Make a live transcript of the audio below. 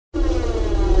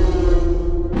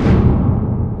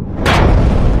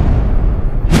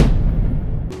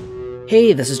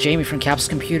Hey, this is Jamie from Capsule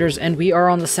Computers, and we are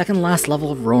on the second last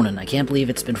level of Ronin. I can't believe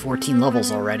it's been 14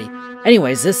 levels already.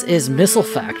 Anyways, this is Missile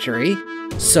Factory,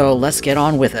 so let's get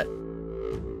on with it.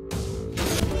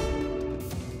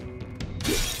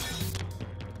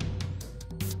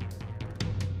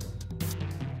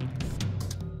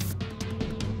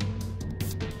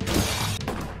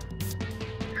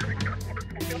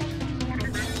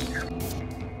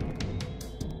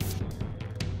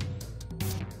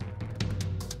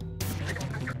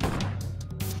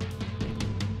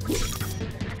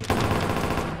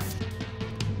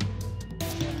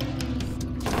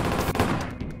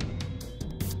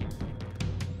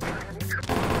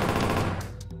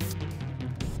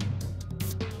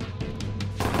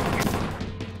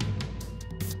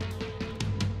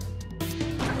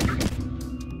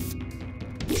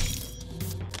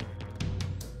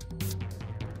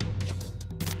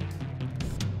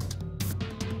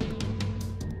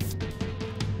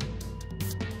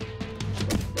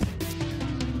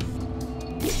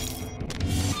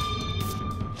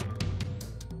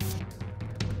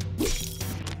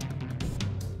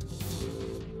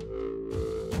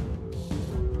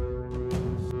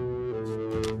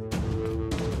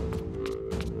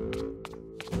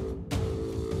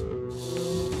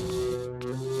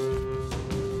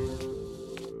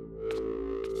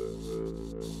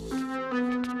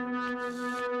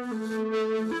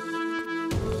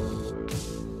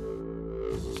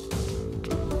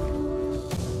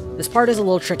 This part is a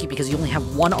little tricky because you only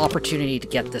have one opportunity to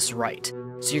get this right.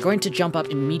 So you're going to jump up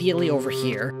immediately over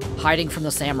here, hiding from the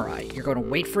samurai. You're going to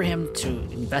wait for him to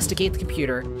investigate the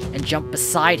computer and jump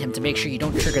beside him to make sure you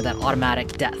don't trigger that automatic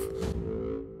death.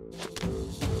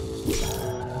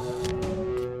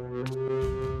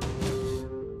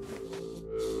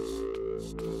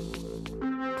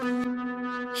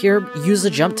 Here, use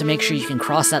the jump to make sure you can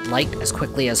cross that light as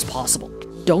quickly as possible.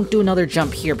 Don't do another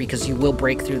jump here because you will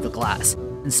break through the glass.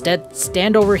 Instead,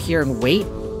 stand over here and wait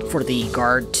for the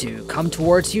guard to come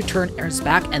towards you, turn his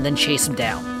back, and then chase him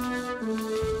down.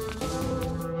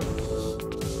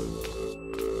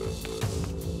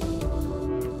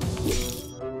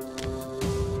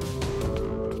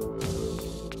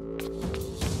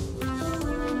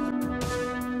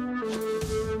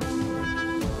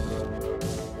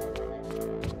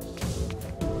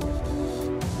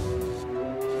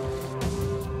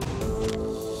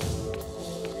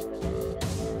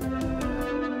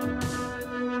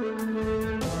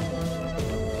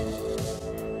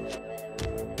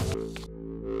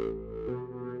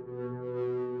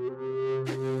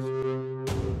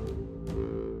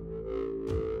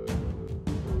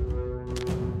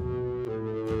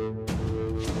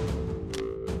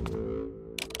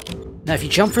 Now, if you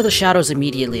jump for the shadows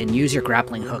immediately and use your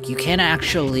grappling hook, you can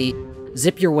actually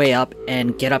zip your way up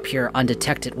and get up here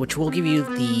undetected, which will give you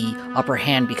the upper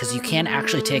hand because you can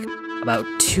actually take about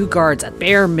 2 guards at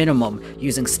bare minimum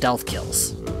using stealth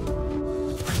kills.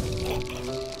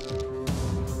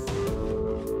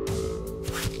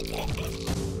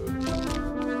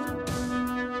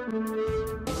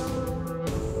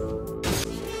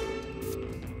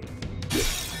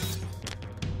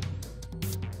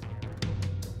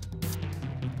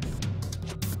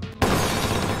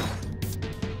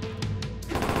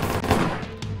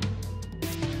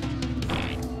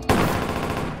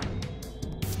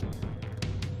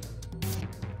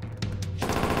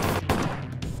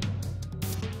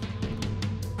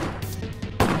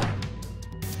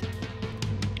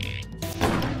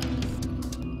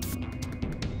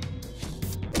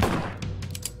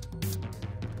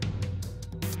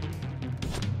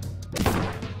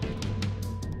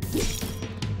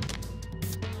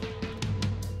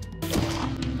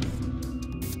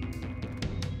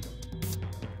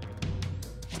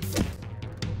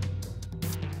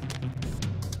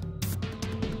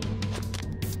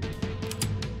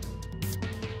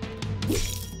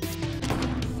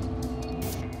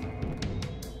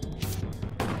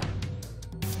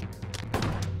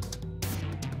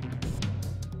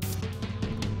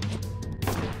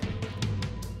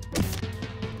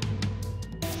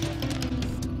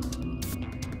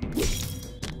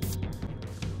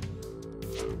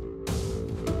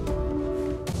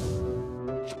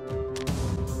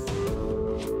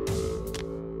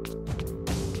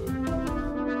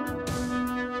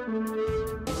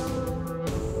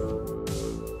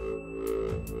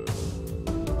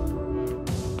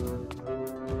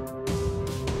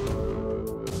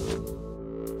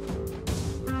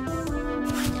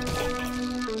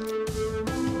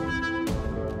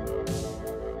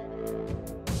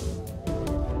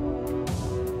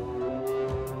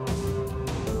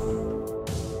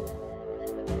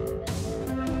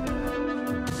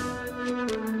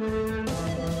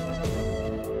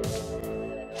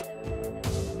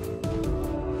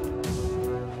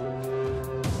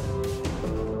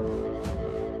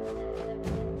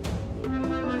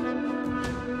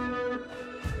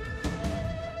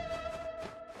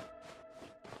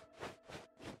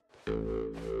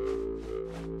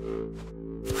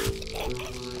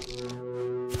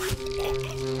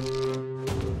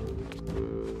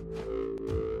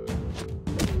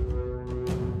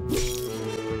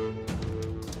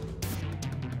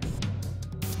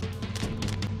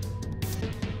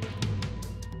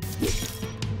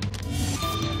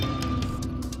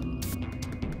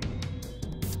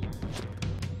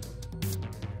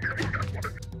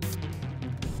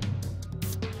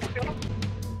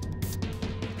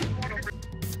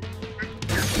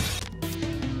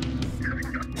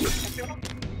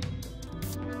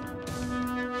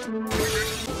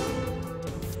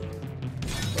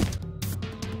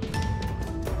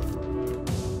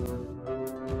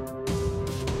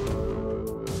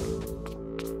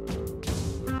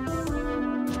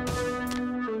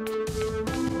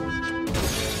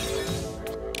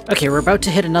 Okay, we're about to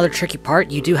hit another tricky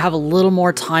part. You do have a little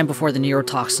more time before the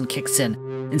neurotoxin kicks in.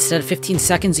 Instead of 15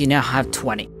 seconds, you now have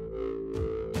 20.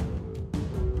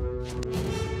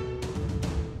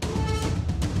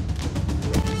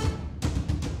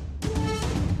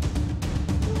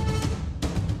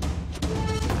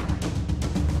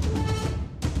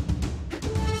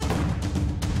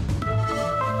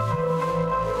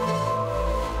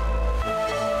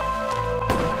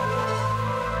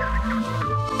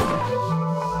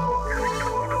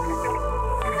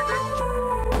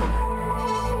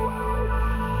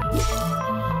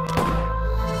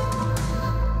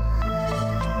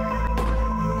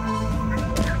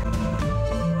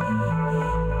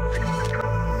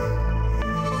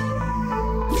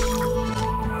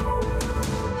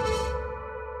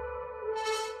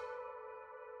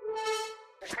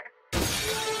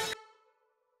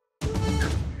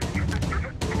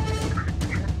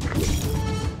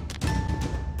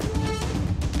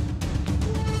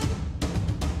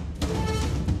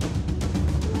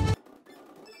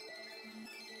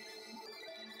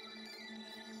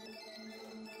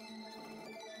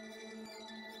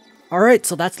 Alright,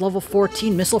 so that's level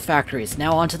 14 Missile Factories.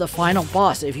 Now on to the final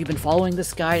boss. If you've been following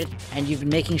this guide and you've been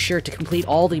making sure to complete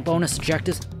all the bonus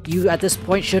objectives, you at this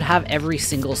point should have every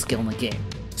single skill in the game.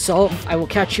 So, I will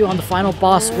catch you on the final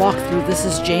boss walkthrough. This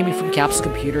is Jamie from Capsule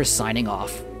Computers signing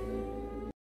off.